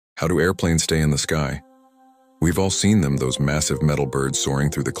How do airplanes stay in the sky? We've all seen them, those massive metal birds soaring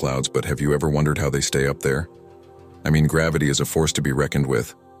through the clouds, but have you ever wondered how they stay up there? I mean, gravity is a force to be reckoned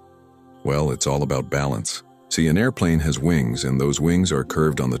with. Well, it's all about balance. See, an airplane has wings, and those wings are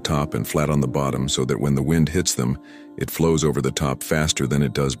curved on the top and flat on the bottom so that when the wind hits them, it flows over the top faster than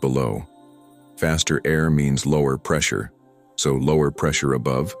it does below. Faster air means lower pressure. So lower pressure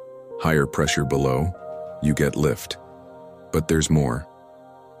above, higher pressure below, you get lift. But there's more.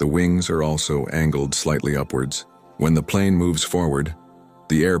 The wings are also angled slightly upwards. When the plane moves forward,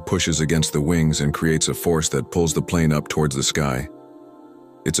 the air pushes against the wings and creates a force that pulls the plane up towards the sky.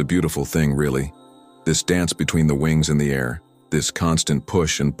 It's a beautiful thing, really. This dance between the wings and the air, this constant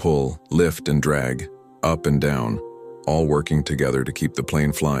push and pull, lift and drag, up and down, all working together to keep the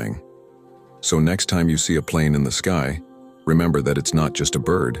plane flying. So next time you see a plane in the sky, remember that it's not just a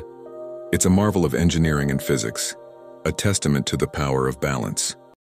bird. It's a marvel of engineering and physics, a testament to the power of balance.